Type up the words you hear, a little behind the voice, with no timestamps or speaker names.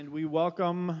And we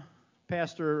welcome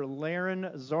Pastor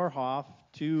Laren Zorhoff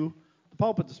to the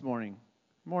pulpit this morning.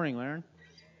 Morning, Laren.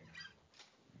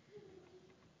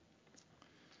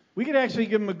 We could actually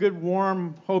give him a good,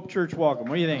 warm Hope Church welcome.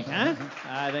 What do you think, huh?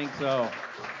 I think so.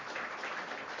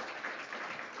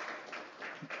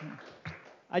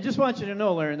 I just want you to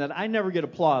know, Laren, that I never get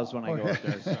applause when I go up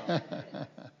there. So.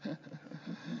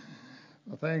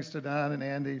 Well, thanks to Don and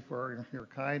Andy for your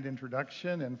kind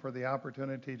introduction and for the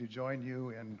opportunity to join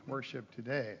you in worship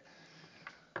today.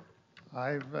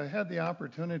 I've had the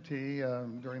opportunity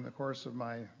during the course of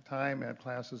my time at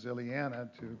Classes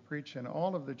Ileana to preach in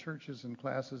all of the churches in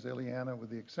Classes Ileana with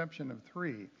the exception of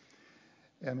 3.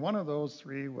 And one of those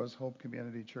 3 was Hope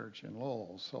Community Church in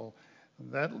Lowell. So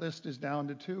that list is down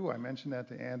to 2. I mentioned that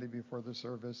to Andy before the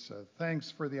service.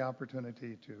 Thanks for the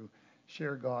opportunity to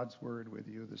share God's Word with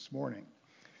you this morning.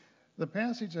 The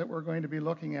passage that we're going to be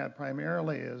looking at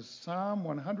primarily is Psalm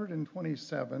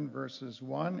 127, verses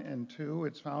 1 and 2.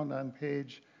 It's found on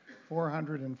page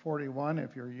 441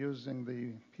 if you're using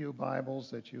the Pew Bibles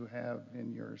that you have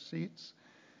in your seats.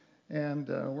 And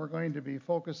we're going to be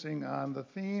focusing on the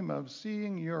theme of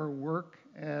seeing your work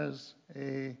as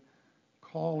a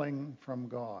calling from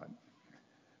God.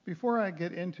 Before I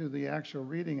get into the actual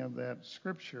reading of that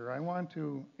scripture, I want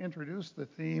to introduce the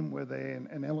theme with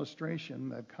an illustration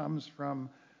that comes from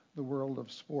the world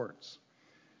of sports.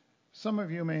 Some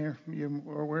of you may be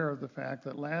aware of the fact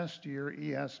that last year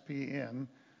ESPN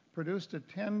produced a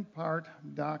 10-part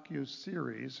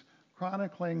docu-series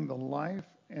chronicling the life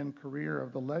and career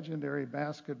of the legendary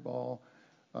basketball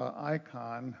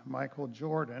icon Michael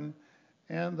Jordan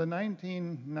and the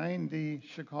 1990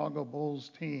 Chicago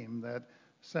Bulls team that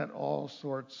set all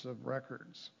sorts of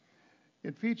records.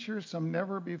 It features some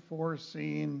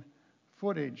never-before-seen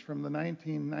footage from the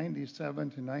 1997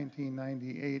 to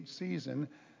 1998 season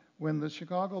when the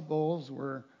Chicago Bulls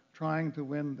were trying to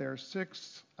win their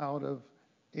 6th out of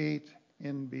 8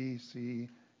 NBA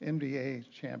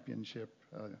championship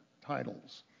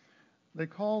titles. They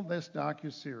called this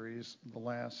docuseries The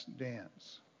Last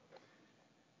Dance.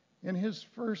 In his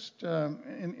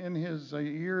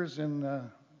years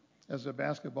as a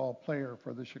basketball player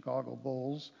for the Chicago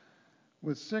Bulls,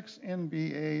 with 6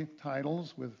 NBA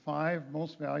titles, with 5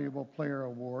 Most Valuable Player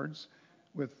awards,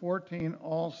 with 14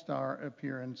 All-Star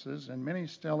appearances, and many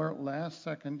stellar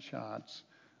last-second shots,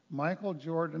 Michael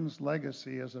Jordan's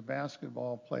legacy as a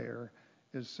basketball player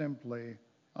is simply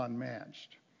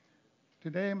unmatched.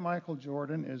 Today, Michael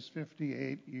Jordan is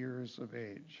 58 years of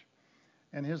age,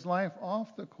 and his life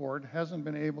off the court hasn't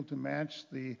been able to match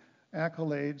the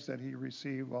accolades that he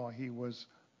received while he was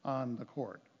on the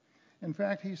court. In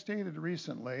fact, he stated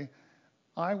recently,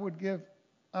 "I would give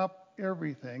up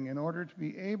everything in order to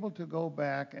be able to go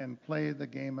back and play the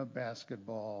game of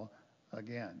basketball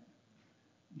again."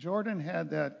 Jordan had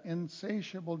that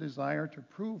insatiable desire to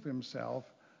prove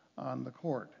himself on the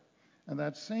court, and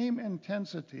that same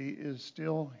intensity is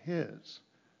still his.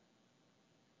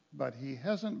 But he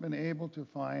hasn't been able to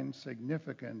find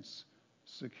significance,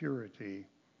 security,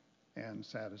 and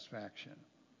satisfaction.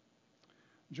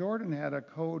 Jordan had a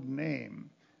code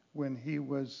name when he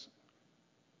was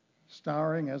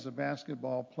starring as a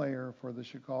basketball player for the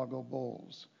Chicago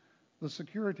Bulls. The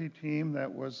security team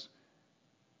that was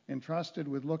entrusted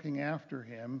with looking after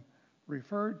him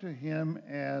referred to him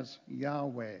as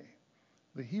Yahweh,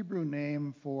 the Hebrew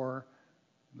name for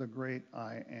the great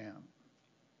I am.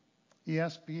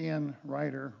 ESPN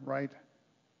writer Wright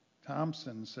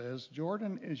Thompson says,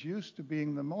 "Jordan is used to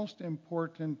being the most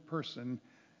important person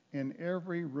in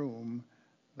every room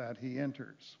that he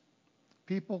enters.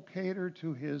 People cater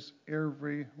to his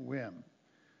every whim.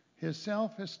 His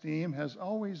self-esteem has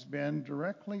always been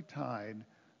directly tied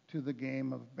to the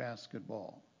game of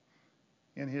basketball."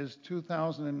 In his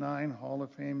 2009 Hall of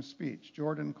Fame speech,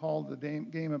 Jordan called the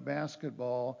game of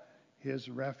basketball his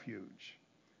refuge,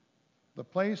 the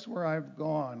place where I've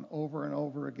gone over and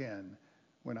over again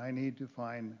when I need to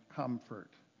find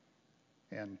comfort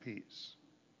and peace.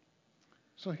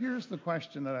 So here's the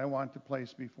question that I want to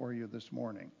place before you this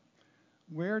morning.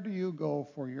 Where do you go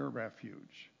for your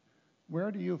refuge?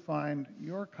 Where do you find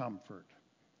your comfort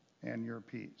and your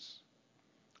peace?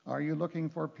 Are you looking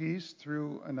for peace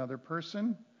through another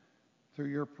person, through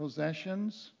your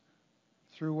possessions,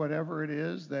 through whatever it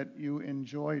is that you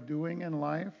enjoy doing in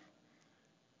life?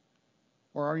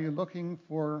 Or are you looking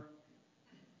for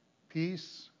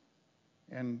peace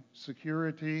and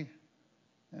security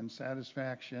and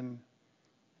satisfaction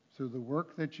through the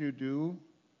work that you do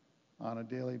on a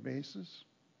daily basis?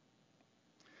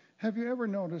 Have you ever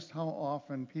noticed how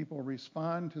often people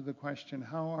respond to the question,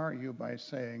 "How are you?" by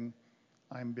saying,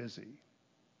 "I'm busy.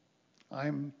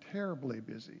 I'm terribly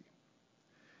busy.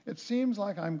 It seems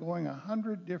like I'm going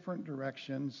 100 different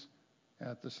directions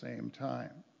at the same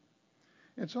time.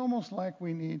 It's almost like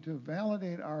we need to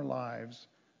validate our lives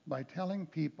by telling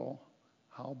people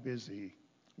how busy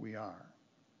we are.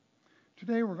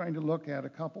 Today we're going to look at a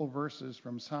couple verses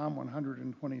from Psalm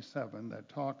 127 that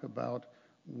talk about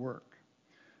work.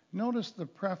 Notice the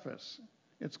preface.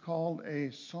 It's called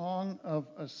a Song of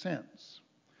Ascents.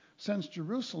 Since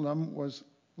Jerusalem was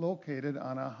located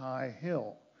on a high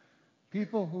hill,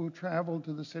 people who traveled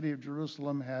to the city of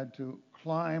Jerusalem had to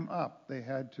climb up. They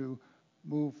had to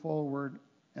move forward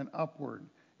and upward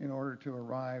in order to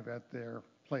arrive at their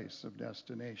place of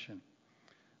destination.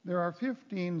 There are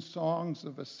 15 songs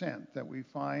of ascent that we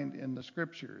find in the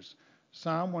scriptures,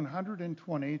 Psalm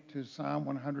 120 to Psalm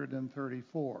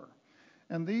 134.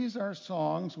 And these are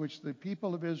songs which the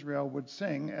people of Israel would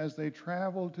sing as they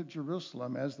traveled to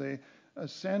Jerusalem, as they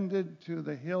ascended to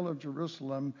the hill of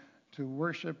Jerusalem to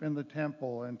worship in the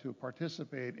temple and to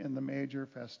participate in the major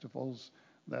festivals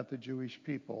that the Jewish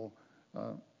people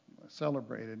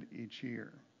celebrated each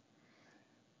year.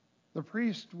 The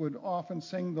priest would often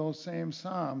sing those same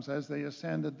psalms as they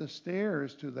ascended the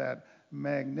stairs to that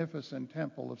magnificent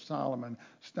temple of Solomon,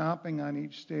 stopping on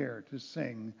each stair to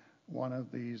sing one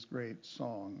of these great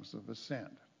songs of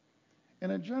ascent.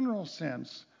 In a general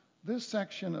sense, this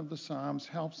section of the Psalms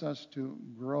helps us to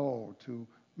grow, to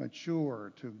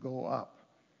mature, to go up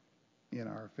in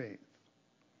our faith.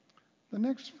 The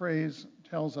next phrase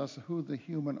tells us who the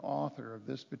human author of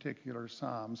this particular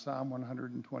psalm, Psalm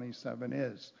 127,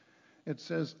 is. It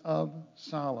says, of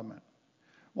Solomon.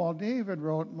 While David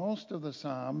wrote most of the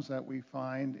psalms that we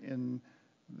find in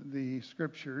the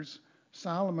scriptures,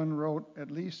 Solomon wrote at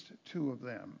least 2 of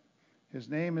them. His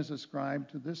name is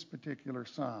ascribed to this particular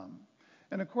psalm.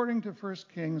 And according to 1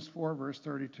 Kings 4, verse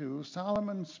 32,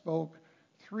 Solomon spoke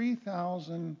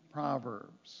 3,000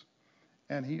 proverbs,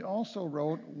 and he also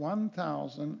wrote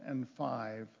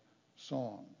 1,005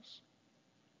 songs.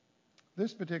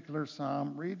 This particular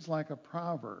psalm reads like a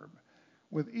proverb,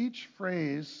 with each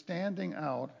phrase standing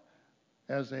out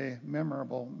as a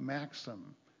memorable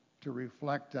maxim to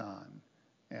reflect on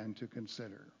and to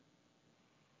consider.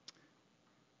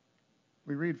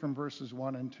 We read from verses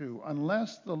 1 and 2,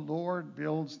 unless the Lord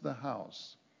builds the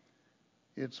house,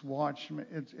 its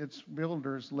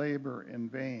builders labor in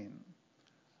vain.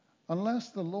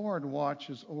 Unless the Lord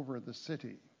watches over the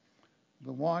city,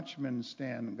 the watchmen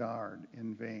stand guard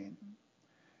in vain.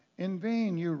 In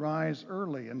vain you rise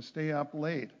early and stay up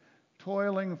late,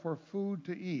 toiling for food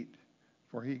to eat,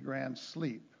 for he grants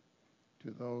sleep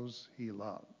to those he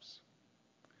loves.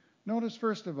 Notice,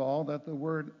 first of all, that the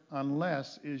word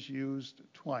unless is used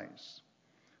twice.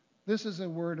 This is a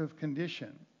word of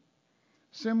condition,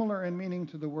 similar in meaning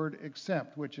to the word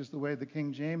except, which is the way the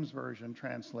King James Version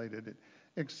translated it.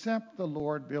 Except the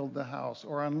Lord build the house,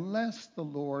 or unless the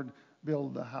Lord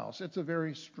build the house. It's a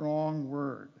very strong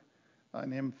word,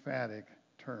 an emphatic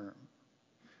term.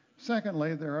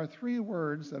 Secondly, there are 3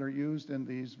 words that are used in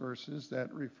these verses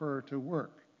that refer to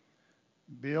work: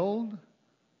 build,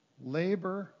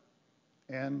 labor,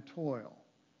 and toil.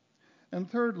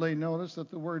 And thirdly, notice that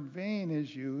the word vain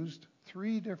is used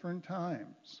 3 different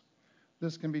times.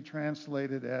 This can be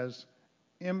translated as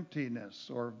emptiness,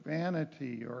 or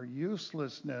vanity, or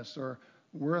uselessness, or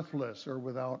worthless, or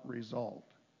without result.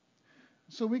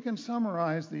 So we can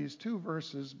summarize these 2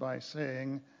 verses by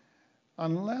saying,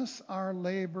 unless our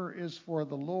labor is for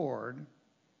the Lord,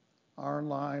 our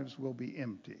lives will be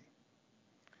empty.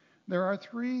 There are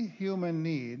 3 human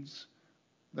needs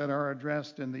that are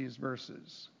addressed in these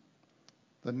verses: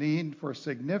 the need for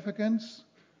significance,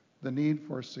 the need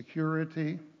for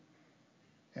security,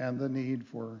 and the need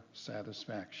for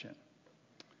satisfaction.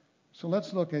 So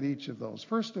let's look at each of those.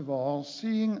 First of all,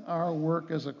 seeing our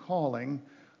work as a calling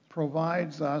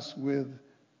provides us with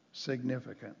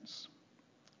significance.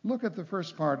 Look at the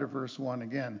first part of verse 1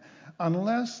 again.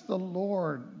 Unless the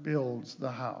Lord builds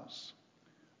the house.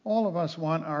 All of us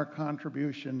want our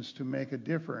contributions to make a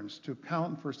difference, to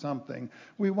count for something.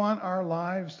 We want our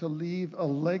lives to leave a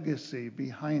legacy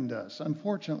behind us.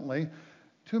 Unfortunately,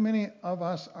 too many of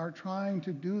us are trying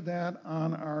to do that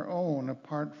on our own,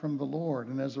 apart from the Lord.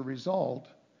 And as a result,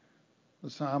 the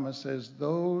psalmist says,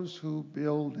 those who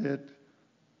build it,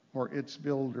 or its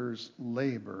builders,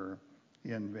 labor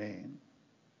in vain.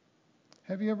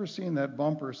 Have you ever seen that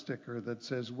bumper sticker that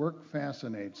says, work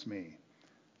fascinates me?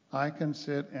 I can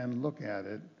sit and look at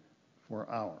it for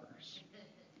hours.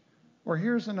 Or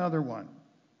here's another one.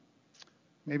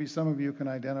 Maybe some of you can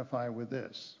identify with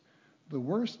this. The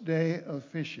worst day of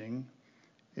fishing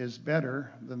is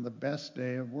better than the best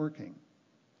day of working.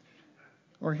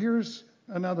 Or here's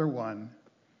another one.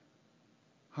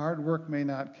 Hard work may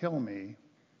not kill me,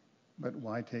 but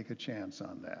why take a chance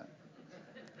on that?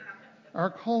 Our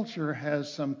culture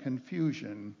has some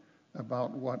confusion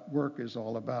about what work is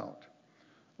all about.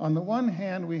 On the one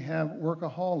hand, we have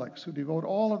workaholics who devote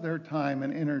all of their time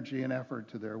and energy and effort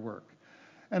to their work.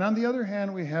 And on the other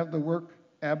hand, we have the work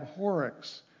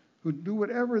abhorrics who do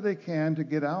whatever they can to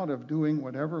get out of doing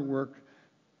whatever work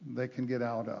they can get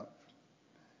out of.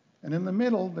 And in the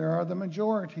middle, there are the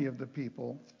majority of the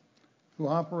people who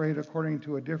operate according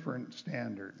to a different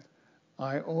standard.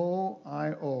 I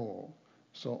owe,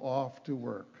 so off to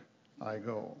work I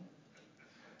go.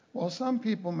 While some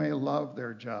people may love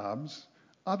their jobs,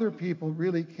 other people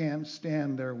really can't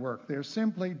stand their work. They're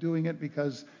simply doing it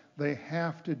because they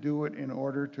have to do it in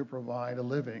order to provide a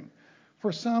living.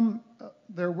 For some,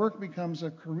 their work becomes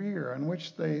a career in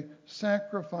which they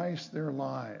sacrifice their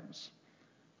lives.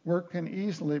 Work can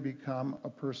easily become a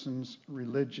person's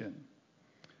religion,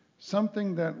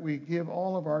 something that we give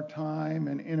all of our time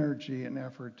and energy and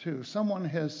effort to. Someone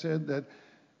has said that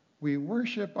we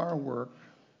worship our work,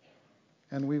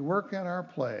 and we work at our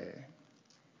play,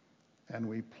 and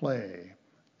we play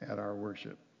at our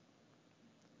worship.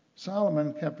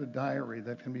 Solomon kept a diary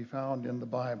that can be found in the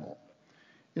Bible.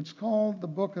 It's called the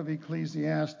Book of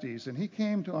Ecclesiastes, and he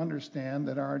came to understand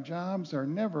that our jobs are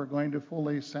never going to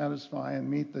fully satisfy and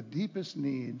meet the deepest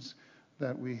needs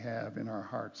that we have in our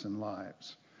hearts and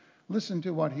lives. Listen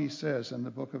to what he says in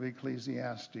the Book of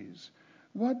Ecclesiastes.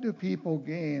 What do people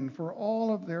gain for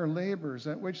all of their labors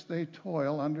at which they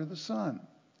toil under the sun?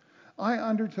 I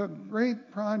undertook great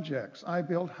projects. I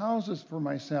built houses for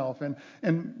myself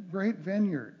and great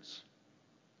vineyards.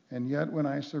 And yet when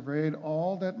I surveyed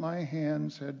all that my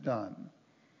hands had done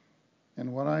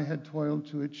and what I had toiled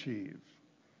to achieve,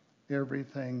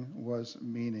 everything was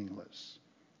meaningless,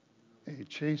 a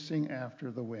chasing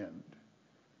after the wind.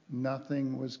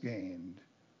 Nothing was gained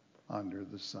under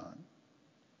the sun.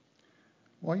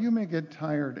 While you may get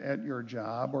tired at your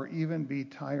job or even be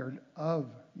tired of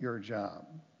your job,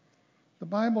 the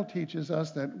Bible teaches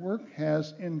us that work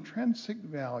has intrinsic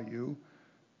value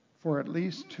for at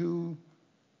least two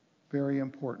very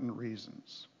important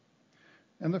reasons.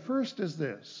 And the first is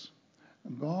this: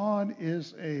 God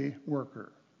is a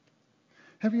worker.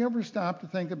 Have you ever stopped to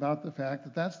think about the fact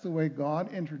that that's the way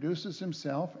God introduces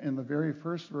himself in the very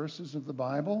first verses of the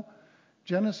Bible?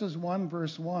 Genesis 1,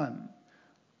 verse 1.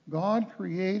 God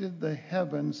created the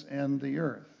heavens and the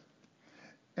earth.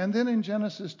 And then in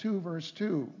Genesis 2, verse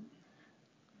 2,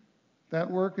 that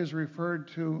work is referred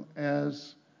to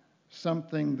as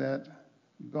something that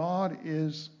God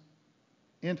is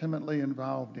intimately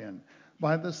involved in.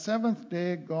 By the seventh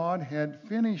day, God had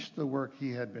finished the work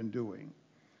he had been doing.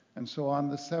 And so on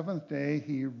the seventh day,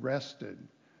 he rested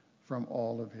from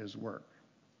all of his work.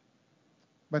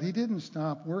 But he didn't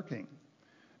stop working.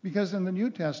 Because in the New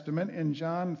Testament, in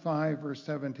John 5, verse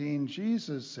 17,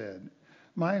 Jesus said,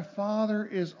 "My Father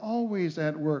is always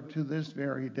at work to this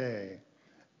very day,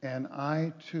 and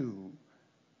I too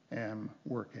am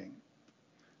working."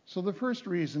 So the first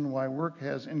reason why work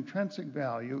has intrinsic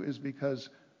value is because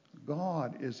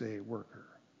God is a worker.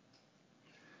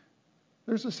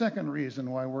 There's a second reason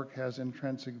why work has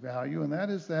intrinsic value, and that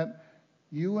is that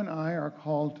you and I are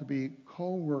called to be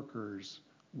co-workers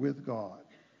with God.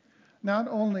 Not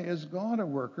only is God a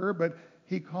worker, but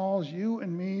he calls you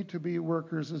and me to be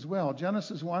workers as well.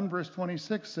 Genesis 1, verse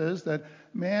 26 says that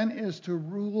man is to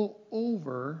rule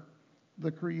over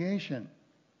the creation.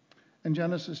 And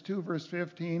Genesis 2, verse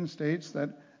 15 states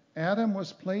that Adam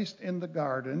was placed in the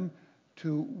garden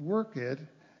to work it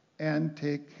and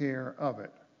take care of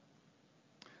it.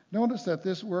 Notice that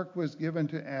this work was given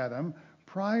to Adam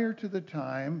prior to the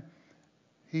time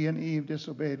he and Eve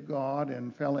disobeyed God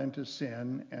and fell into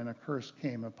sin, and a curse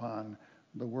came upon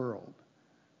the world.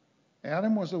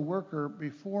 Adam was a worker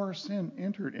before sin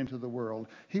entered into the world.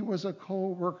 He was a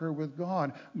co-worker with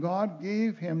God. God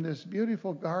gave him this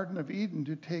beautiful Garden of Eden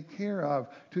to take care of,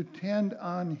 to tend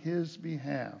on his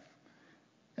behalf.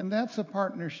 And that's a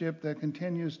partnership that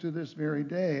continues to this very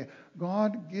day.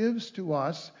 God gives to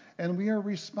us, and we are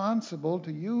responsible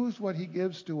to use what he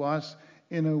gives to us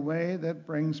in a way that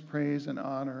brings praise and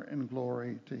honor and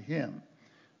glory to him.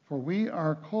 For we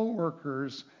are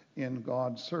co-workers in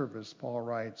God's service, Paul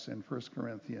writes in 1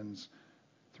 Corinthians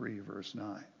 3, verse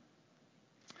 9.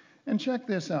 And check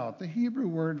this out. The Hebrew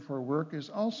word for work is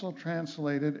also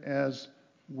translated as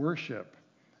worship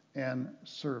and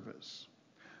service.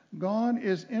 God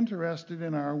is interested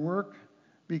in our work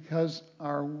because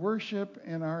our worship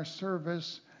and our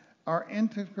service are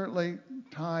intricately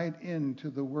tied into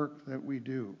the work that we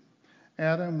do.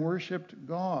 Adam worshiped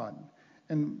God,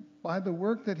 And by the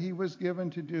work that he was given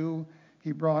to do,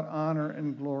 he brought honor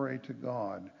and glory to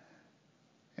God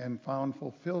and found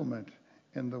fulfillment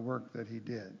in the work that he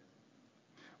did.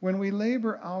 When we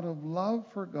labor out of love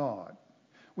for God,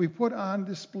 we put on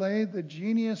display the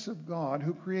genius of God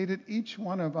who created each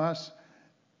one of us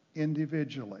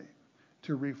individually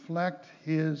to reflect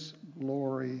his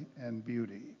glory and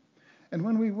beauty. And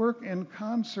when we work in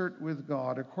concert with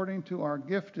God according to our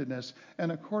giftedness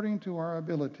and according to our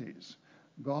abilities,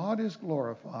 God is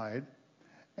glorified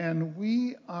and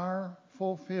we are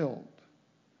fulfilled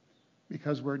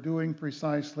because we're doing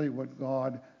precisely what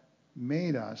God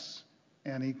made us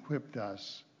and equipped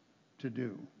us to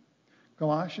do.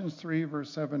 Colossians 3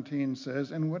 verse 17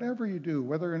 says, "And whatever you do,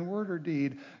 whether in word or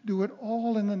deed, do it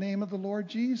all in the name of the Lord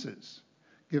Jesus,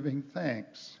 giving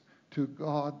thanks to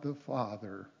God the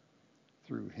Father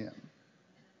through him."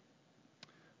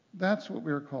 That's what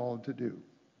we're called to do.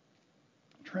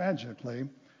 Tragically,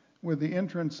 with the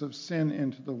entrance of sin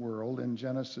into the world in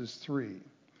Genesis 3,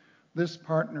 this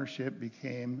partnership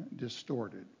became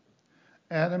distorted.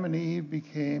 Adam and Eve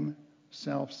became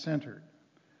self-centered.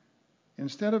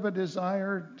 Instead of a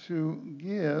desire to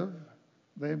give,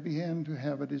 they began to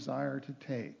have a desire to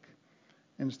take.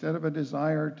 Instead of a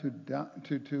desire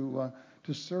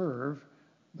to serve,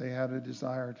 they had a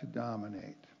desire to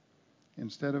dominate.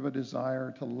 Instead of a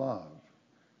desire to love,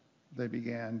 they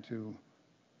began to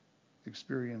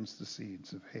experience the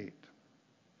seeds of hate.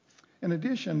 In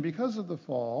addition, because of the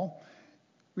fall,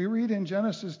 we read in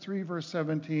Genesis 3 verse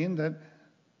 17 that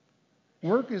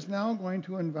work is now going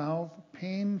to involve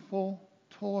painful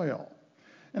toil.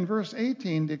 And verse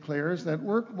 18 declares that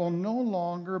work will no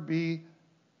longer be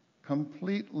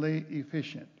completely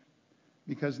efficient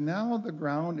because now the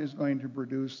ground is going to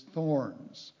produce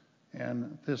thorns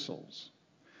and thistles.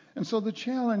 And so the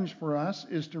challenge for us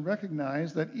is to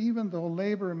recognize that even though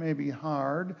labor may be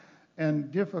hard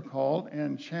and difficult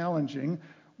and challenging,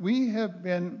 we have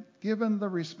been given the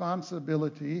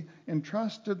responsibility,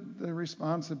 entrusted the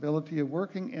responsibility of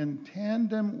working in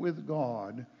tandem with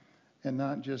God and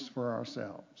not just for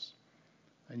ourselves.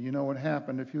 And you know what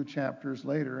happened a few chapters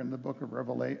later in the book of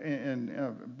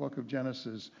book of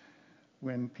Genesis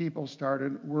when people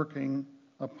started working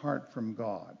apart from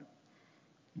God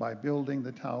by building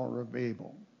the Tower of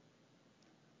Babel.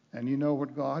 And you know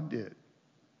what God did?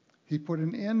 He put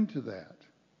an end to that.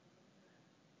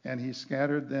 And he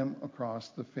scattered them across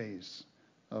the face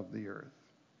of the earth.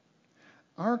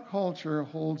 Our culture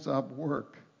holds up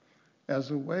work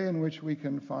as a way in which we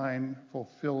can find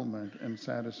fulfillment and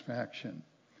satisfaction.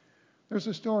 There's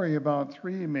a story about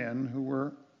three men who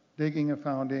were digging a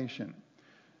foundation.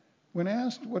 When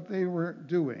asked what they were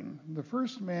doing, the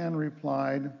first man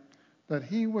replied that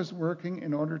he was working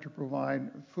in order to provide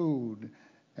food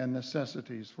and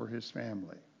necessities for his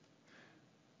family.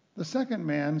 The second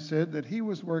man said that he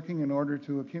was working in order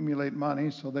to accumulate money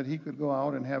so that he could go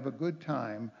out and have a good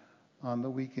time on the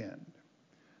weekend.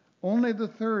 Only the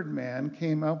third man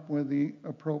came up with the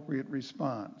appropriate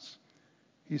response.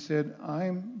 He said,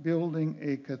 "I'm building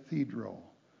a cathedral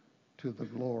to the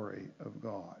glory of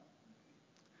God."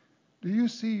 Do you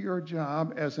see your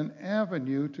job as an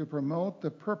avenue to promote the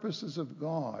purposes of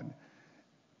God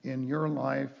in your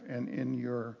life and in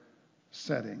your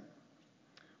setting?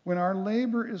 When our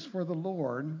labor is for the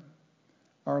Lord,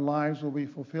 our lives will be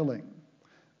fulfilling.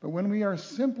 But when we are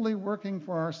simply working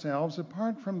for ourselves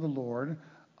apart from the Lord,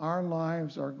 our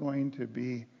lives are going to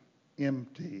be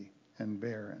empty and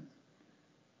barren.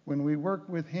 When we work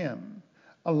with him,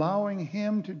 allowing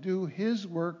him to do his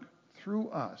work through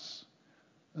us,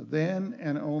 then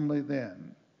and only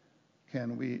then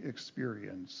can we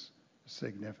experience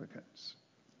significance.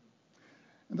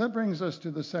 And that brings us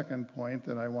to the second point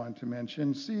that I want to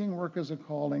mention. Seeing work as a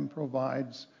calling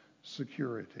provides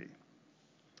security.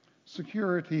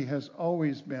 Security has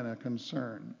always been a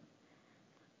concern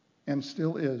and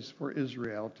still is for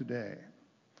Israel today.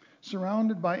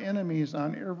 Surrounded by enemies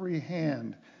on every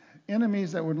hand,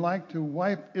 enemies that would like to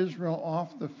wipe Israel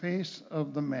off the face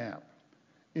of the map,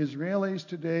 Israelis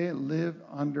today live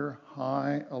under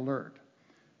high alert.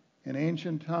 In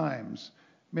ancient times,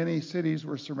 many cities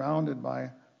were surrounded by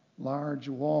large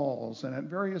walls, and at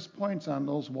various points on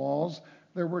those walls,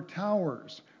 there were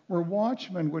towers where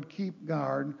watchmen would keep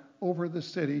guard over the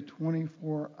city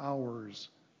 24 hours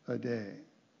a day.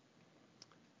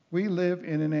 We live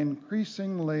in an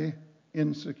increasingly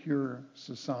insecure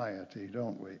society,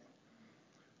 don't we?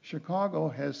 Chicago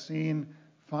has seen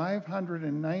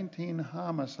 519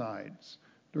 homicides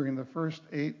during the first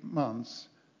 8 months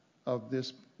of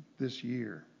this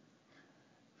year.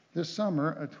 This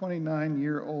summer, a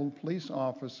 29-year-old police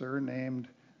officer named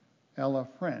Ella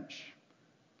French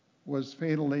was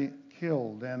fatally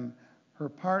killed, and her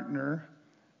partner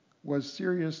was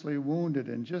seriously wounded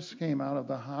and just came out of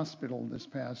the hospital this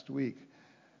past week,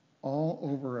 all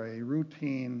over a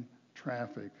routine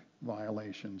traffic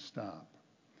violation stop.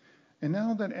 And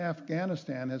now that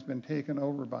Afghanistan has been taken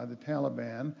over by the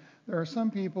Taliban, there are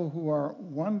some people who are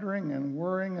wondering and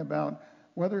worrying about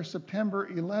whether September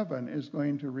 11 is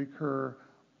going to recur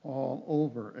all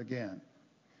over again.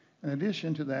 In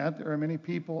addition to that, there are many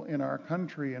people in our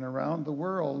country and around the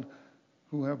world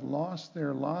who have lost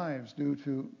their lives due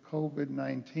to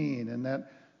COVID-19, and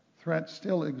that threat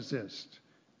still exists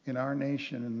in our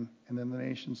nation and in the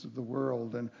nations of the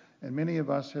world. And many of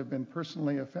us have been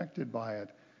personally affected by it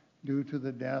due to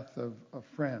the death of a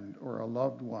friend or a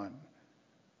loved one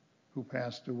who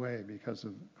passed away because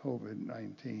of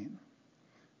COVID-19.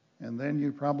 And then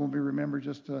you probably remember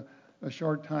just a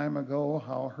short time ago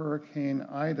how Hurricane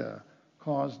Ida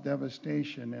caused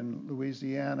devastation in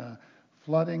Louisiana,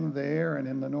 flooding there and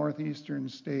in the northeastern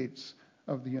states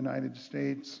of the United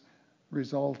States,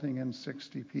 resulting in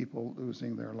 60 people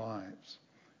losing their lives.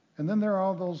 And then there are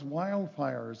all those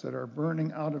wildfires that are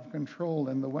burning out of control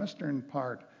in the western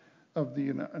part of the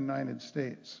United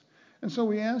States. And so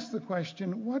we ask the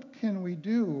question, what can we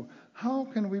do? How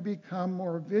can we become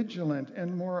more vigilant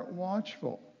and more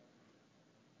watchful?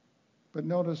 But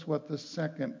notice what the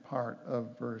second part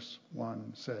of verse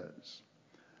 1 says.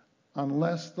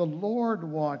 Unless the Lord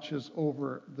watches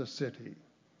over the city,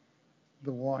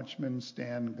 the watchmen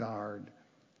stand guard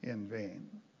in vain.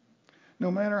 No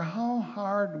matter how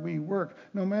hard we work,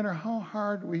 no matter how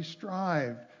hard we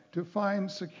strive to find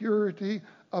security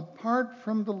apart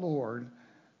from the Lord,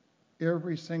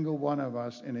 every single one of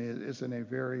us is in a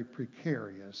very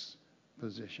precarious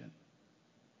position.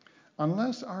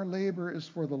 Unless our labor is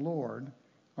for the Lord,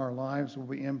 our lives will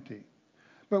be empty.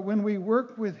 But when we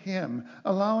work with Him,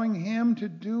 allowing Him to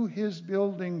do His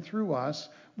building through us,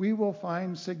 we will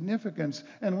find significance.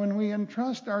 And when we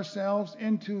entrust ourselves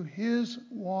into His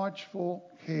watchful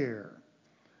care,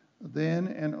 then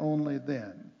and only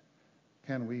then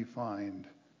can we find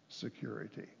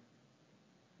security.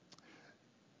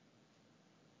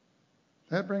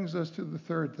 That brings us to the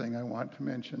third thing I want to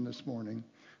mention this morning.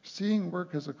 Seeing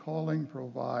work as a calling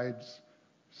provides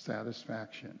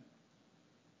satisfaction.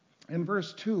 In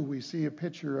verse 2, we see a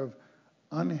picture of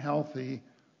unhealthy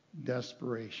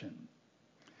desperation.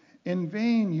 In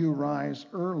vain you rise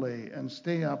early and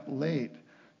stay up late,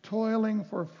 toiling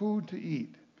for food to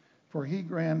eat, for He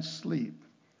grants sleep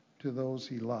to those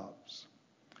He loves.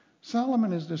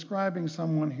 Solomon is describing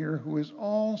someone here who is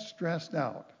all stressed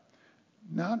out,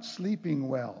 not sleeping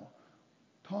well,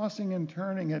 tossing and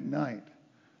turning at night,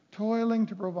 toiling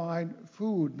to provide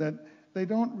food that they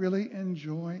don't really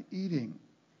enjoy eating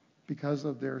because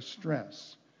of their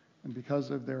stress and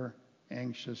because of their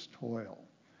anxious toil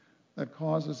that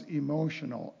causes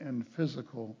emotional and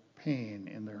physical pain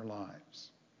in their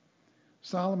lives.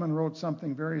 Solomon wrote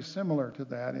something very similar to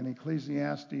that in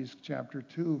Ecclesiastes chapter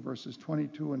 2, verses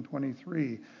 22 and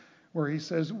 23, where he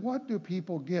says, "What do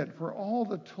people get for all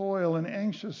the toil and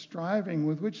anxious striving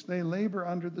with which they labor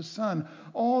under the sun?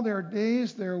 All their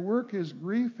days their work is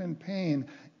grief and pain.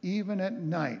 Even at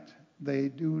night they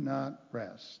do not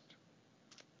rest.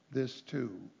 This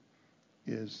too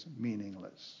is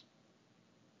meaningless."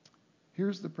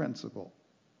 Here's the principle.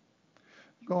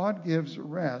 God gives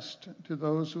rest to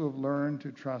those who have learned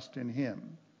to trust in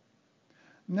Him,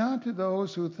 not to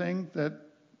those who think that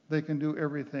they can do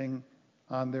everything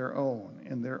on their own,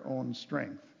 in their own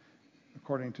strength,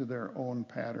 according to their own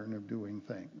pattern of doing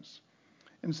things.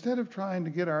 Instead of trying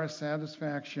to get our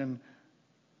satisfaction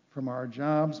from our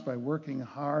jobs by working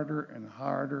harder and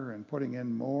harder and putting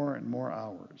in more and more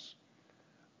hours,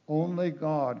 only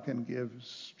God can give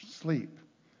sleep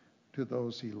to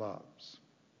those He loves.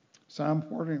 Psalm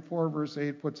 44, verse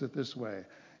 8 puts it this way: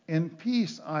 "In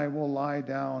peace I will lie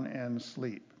down and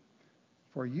sleep.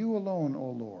 For You alone,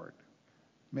 O Lord,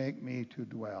 make me to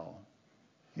dwell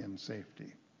in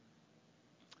safety."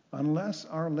 Unless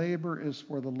our labor is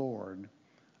for the Lord,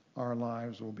 our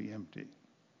lives will be empty.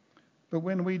 But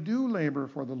when we do labor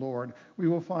for the Lord, we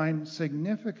will find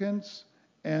significance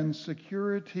and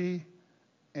security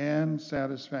and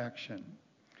satisfaction.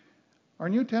 Our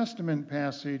New Testament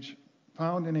passage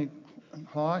found in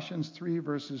Colossians 3,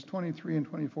 verses 23 and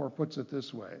 24 puts it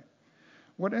this way: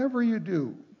 "Whatever you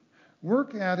do,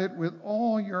 work at it with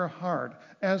all your heart,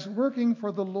 as working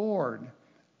for the Lord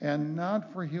and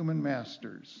not for human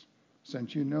masters,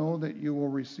 since you know that you will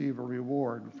receive a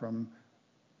reward from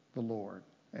the Lord,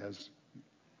 as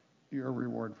your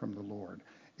reward from the Lord.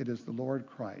 It is the Lord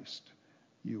Christ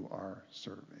you are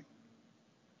serving."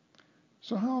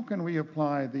 So how can we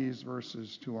apply these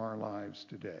verses to our lives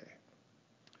today?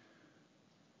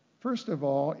 First of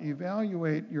all,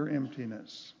 evaluate your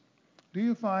emptiness. Do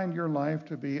you find your life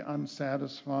to be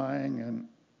unsatisfying and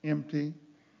empty?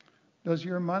 Does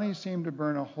your money seem to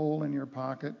burn a hole in your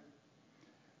pocket?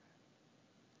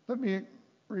 Let me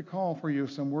recall for you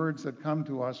some words that come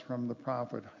to us from the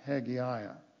prophet Haggai.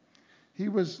 He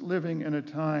was living in a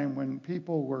time when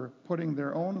people were putting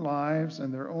their own lives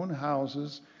and their own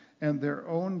houses and their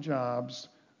own jobs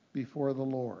before the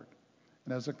Lord.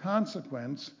 And as a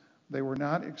consequence, they were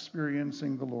not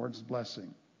experiencing the Lord's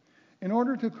blessing. In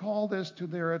order to call this to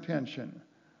their attention,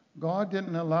 God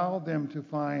didn't allow them to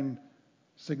find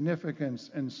significance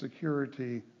and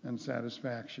security and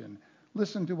satisfaction.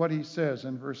 Listen to what he says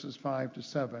in verses 5 to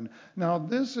 7. Now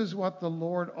this is what the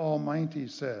Lord Almighty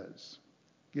says.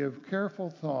 Give careful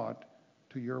thought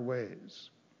to your ways.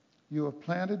 You have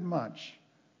planted much,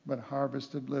 but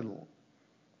harvested little.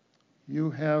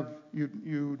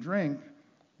 You drink,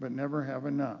 but never have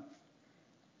enough.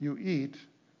 You eat,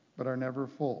 but are never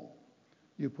full.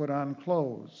 You put on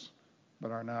clothes,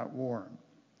 but are not warm.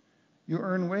 You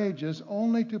earn wages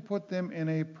only to put them in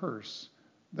a purse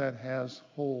that has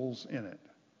holes in it.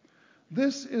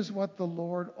 This is what the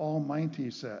Lord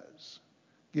Almighty says.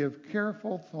 Give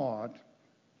careful thought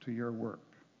to your work.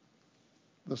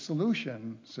 The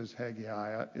solution, says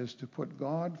Haggai, is to put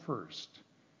God first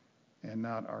and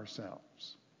not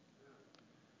ourselves.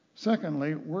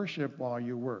 Secondly, worship while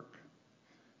you work.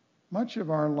 Much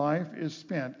of our life is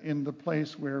spent in the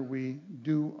place where we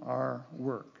do our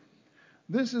work.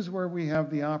 This is where we have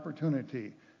the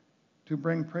opportunity to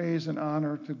bring praise and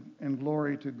honor and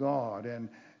glory to God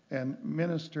and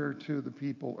minister to the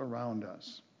people around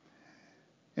us.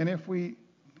 And if we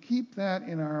keep that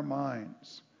in our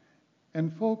minds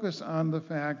and focus on the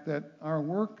fact that our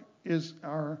work is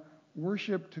our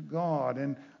worship to God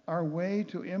and our way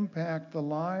to impact the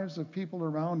lives of people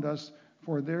around us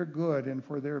for their good and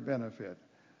for their benefit,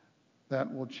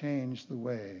 that will change the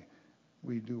way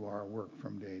we do our work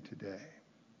from day to day.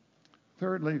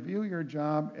 Thirdly, view your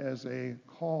job as a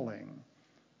calling,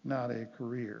 not a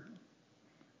career.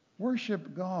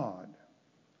 Worship God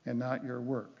and not your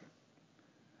work.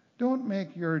 Don't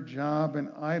make your job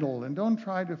an idol, and don't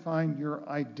try to find your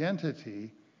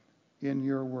identity in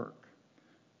your work.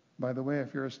 By the way,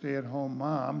 if you're a stay-at-home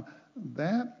mom,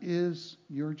 that is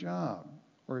your job.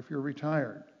 Or if you're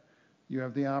retired, you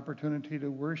have the opportunity to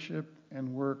worship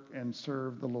and work and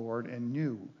serve the Lord in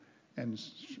new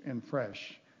and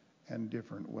fresh and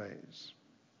different ways.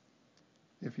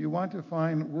 If you want to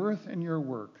find worth in your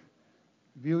work,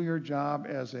 view your job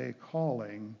as a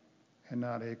calling and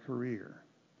not a career.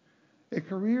 A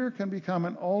career can become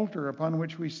an altar upon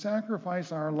which we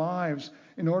sacrifice our lives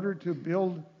in order to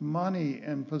build money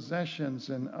and possessions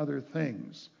and other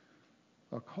things.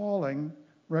 A calling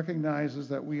recognizes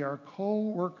that we are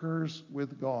co-workers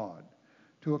with God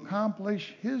to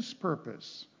accomplish His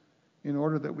purpose in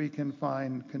order that we can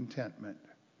find contentment,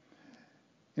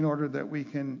 in order that we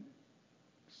can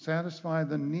satisfy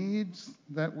the needs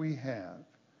that we have,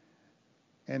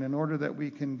 and in order that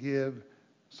we can give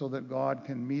so that God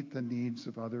can meet the needs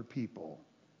of other people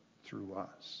through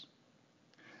us.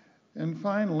 And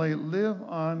finally, live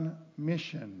on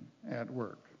mission at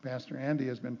work. Pastor Andy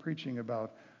has been preaching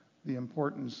about the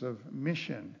importance of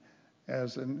mission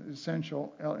as an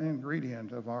essential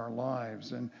ingredient of our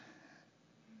lives. And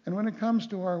when it comes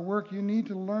to our work, you need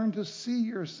to learn to see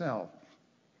yourself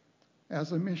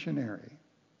as a missionary,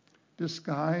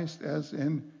 disguised as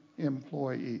an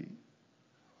employee.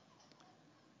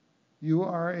 You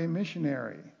are a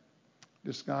missionary,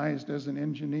 disguised as an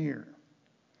engineer.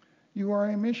 You are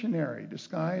a missionary,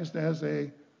 disguised as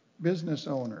a business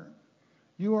owner.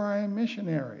 You are a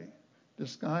missionary,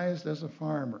 disguised as a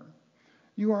farmer.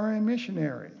 You are a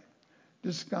missionary,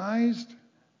 disguised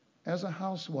as a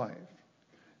housewife.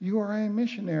 You are a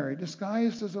missionary,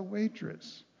 disguised as a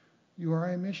waitress. You are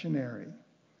a missionary,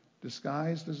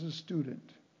 disguised as a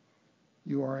student.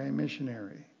 You are a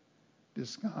missionary,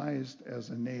 disguised as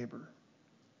a neighbor.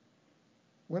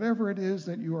 Whatever it is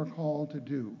that you are called to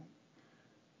do,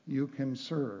 you can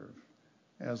serve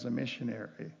as a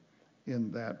missionary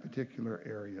in that particular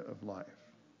area of life.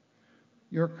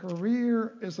 Your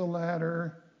career is a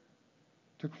ladder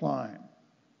to climb.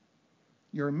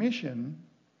 Your mission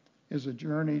is a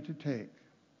journey to take.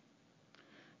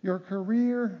 Your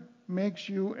career makes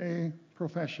you a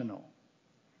professional.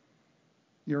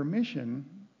 Your mission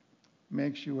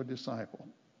makes you a disciple.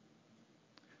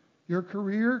 Your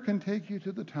career can take you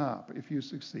to the top if you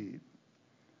succeed.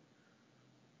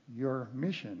 Your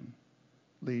mission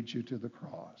leads you to the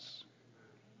cross.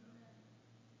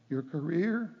 Your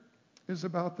career is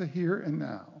about the here and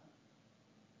now.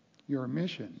 Your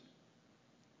mission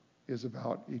is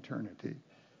about eternity.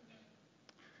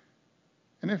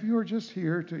 And if you are just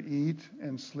here to eat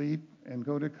and sleep and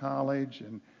go to college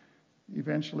and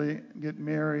eventually get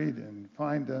married and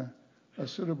find a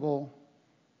suitable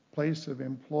place of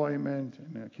employment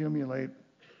and accumulate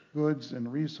goods and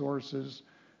resources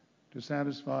to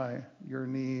satisfy your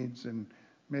needs, and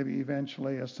maybe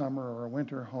eventually a summer or a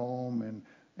winter home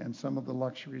and some of the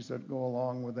luxuries that go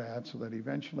along with that, so that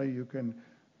eventually you can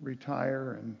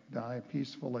retire and die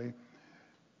peacefully,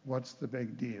 what's the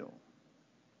big deal?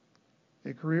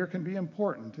 A career can be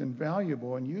important and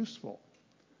valuable and useful,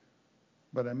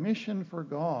 but a mission for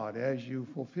God as you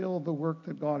fulfill the work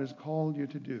that God has called you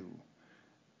to do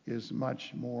is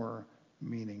much more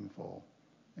meaningful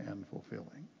and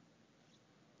fulfilling.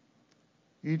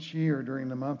 Each year during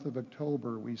the month of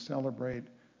October, we celebrate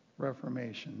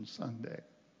Reformation Sunday.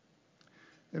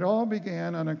 It all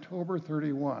began on October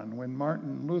 31 when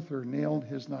Martin Luther nailed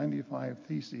his 95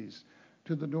 Theses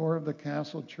to the door of the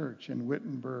Castle Church in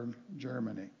Wittenberg,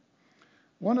 Germany.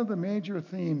 One of the major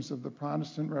themes of the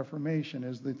Protestant Reformation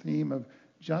is the theme of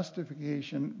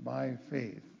justification by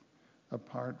faith,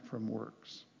 apart from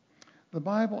works. The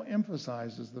Bible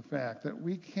emphasizes the fact that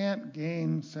we can't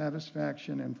gain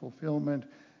satisfaction and fulfillment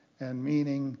and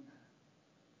meaning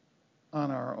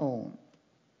on our own.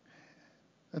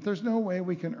 That there's no way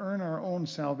we can earn our own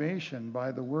salvation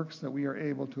by the works that we are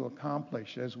able to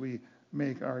accomplish as we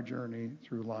make our journey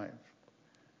through life.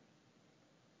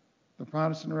 The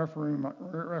Protestant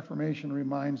Reformation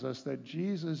reminds us that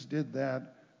Jesus did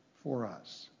that for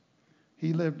us.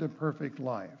 He lived a perfect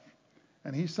life,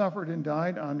 and he suffered and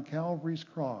died on Calvary's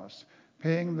cross,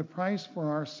 paying the price for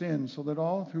our sins so that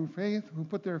all through faith who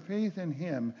put their faith in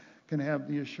him can have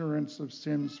the assurance of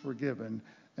sins forgiven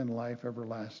and life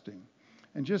everlasting.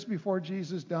 And just before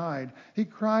Jesus died, he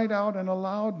cried out in a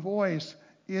loud voice,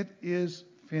 "It is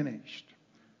finished."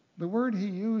 The word he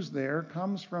used there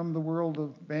comes from the world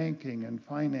of banking and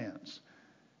finance.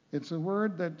 It's a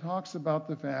word that talks about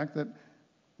the fact that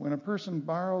when a person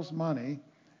borrows money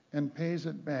and pays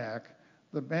it back,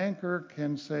 the banker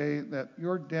can say that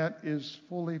your debt is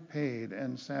fully paid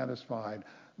and satisfied.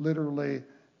 Literally,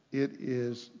 it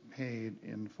is paid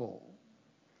in full.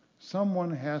 Someone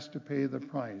has to pay the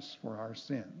price for our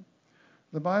sin.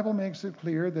 The Bible makes it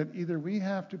clear that either we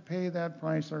have to pay that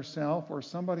price ourselves or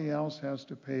somebody else has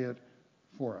to pay it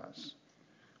for us.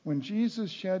 When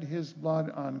Jesus shed his blood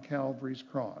on Calvary's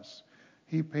cross,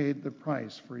 he paid the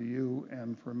price for you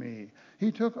and for me.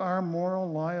 He took our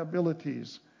moral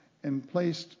liabilities and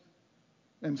paid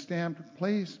in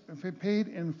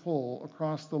full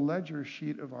across the ledger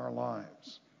sheet of our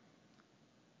lives.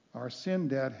 Our sin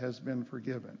debt has been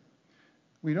forgiven.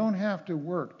 We don't have to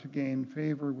work to gain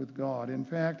favor with God. In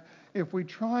fact, if we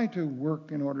try to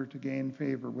work in order to gain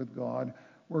favor with God,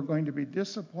 we're going to be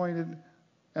disappointed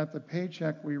at the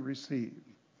paycheck we receive.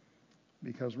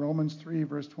 Because Romans 3,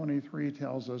 verse 23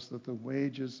 tells us that the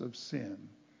wages of sin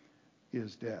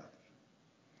is death.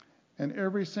 And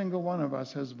every single one of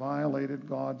us has violated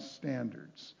God's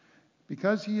standards.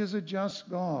 Because he is a just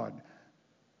God,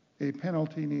 a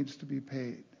penalty needs to be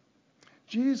paid.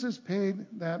 Jesus paid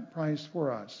that price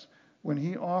for us when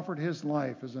he offered his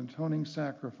life as an atoning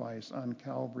sacrifice on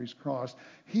Calvary's cross.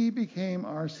 He became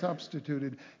our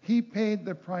substitute. He paid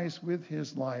the price with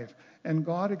his life, and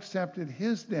God accepted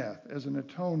his death as an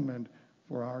atonement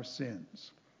for our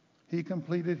sins. He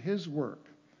completed his work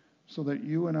so that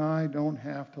you and I don't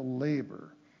have to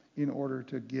labor in order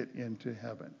to get into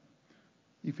heaven.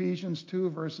 Ephesians 2,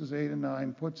 verses 8 and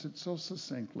 9 puts it so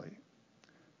succinctly.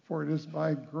 For it is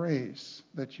by grace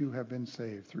that you have been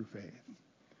saved through faith.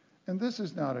 And this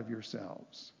is not of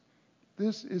yourselves.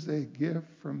 This is a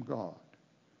gift from God,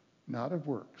 not of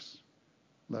works,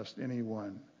 lest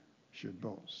anyone should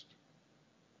boast.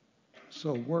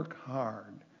 So work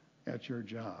hard at your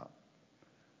job.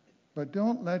 But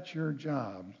don't let your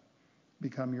job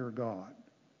become your God.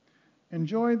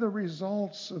 Enjoy the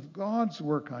results of God's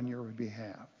work on your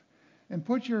behalf. And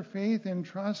put your faith and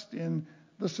trust in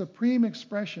the supreme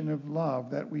expression of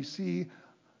love that we see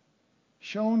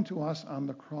shown to us on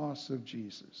the cross of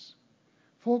Jesus.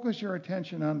 Focus your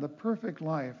attention on the perfect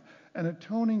life and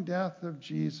atoning death of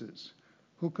Jesus,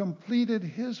 who completed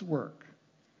his work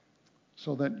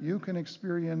so that you can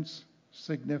experience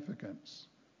significance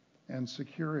and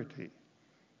security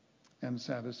and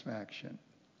satisfaction.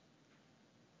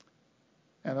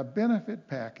 And a benefit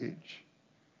package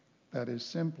that is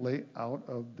simply out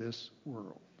of this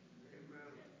world.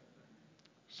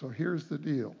 So here's the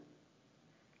deal.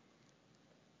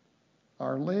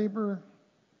 Our labor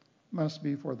must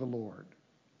be for the Lord.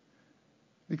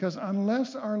 Because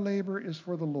unless our labor is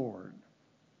for the Lord,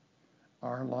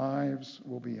 our lives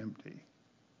will be empty.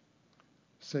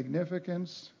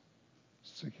 Significance,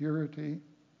 security,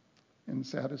 and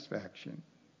satisfaction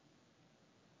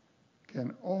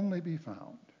can only be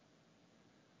found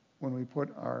when we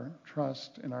put our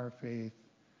trust and our faith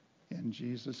in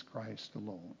Jesus Christ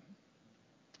alone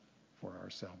for our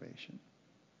salvation.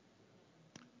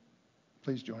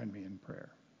 Please join me in prayer.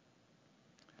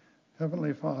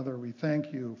 Heavenly Father, we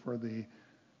thank you for the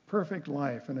perfect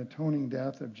life and atoning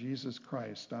death of Jesus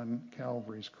Christ on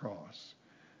Calvary's cross.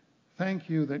 Thank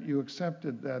you that you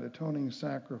accepted that atoning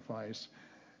sacrifice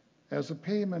as a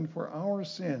payment for our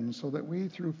sins so that we,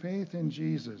 through faith in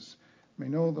Jesus, may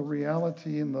know the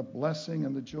reality and the blessing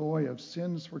and the joy of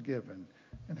sins forgiven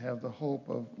and have the hope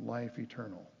of life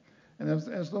eternal. And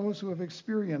as those who have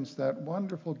experienced that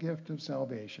wonderful gift of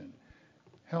salvation,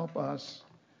 help us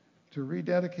to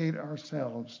rededicate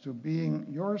ourselves to being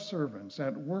your servants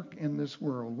at work in this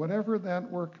world, whatever that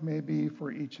work may be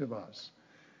for each of us.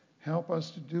 Help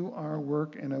us to do our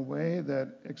work in a way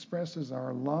that expresses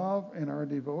our love and our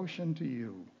devotion to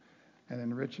you and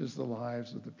enriches the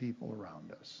lives of the people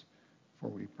around us. For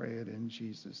we pray it in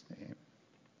Jesus' name.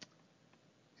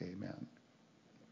 Amen.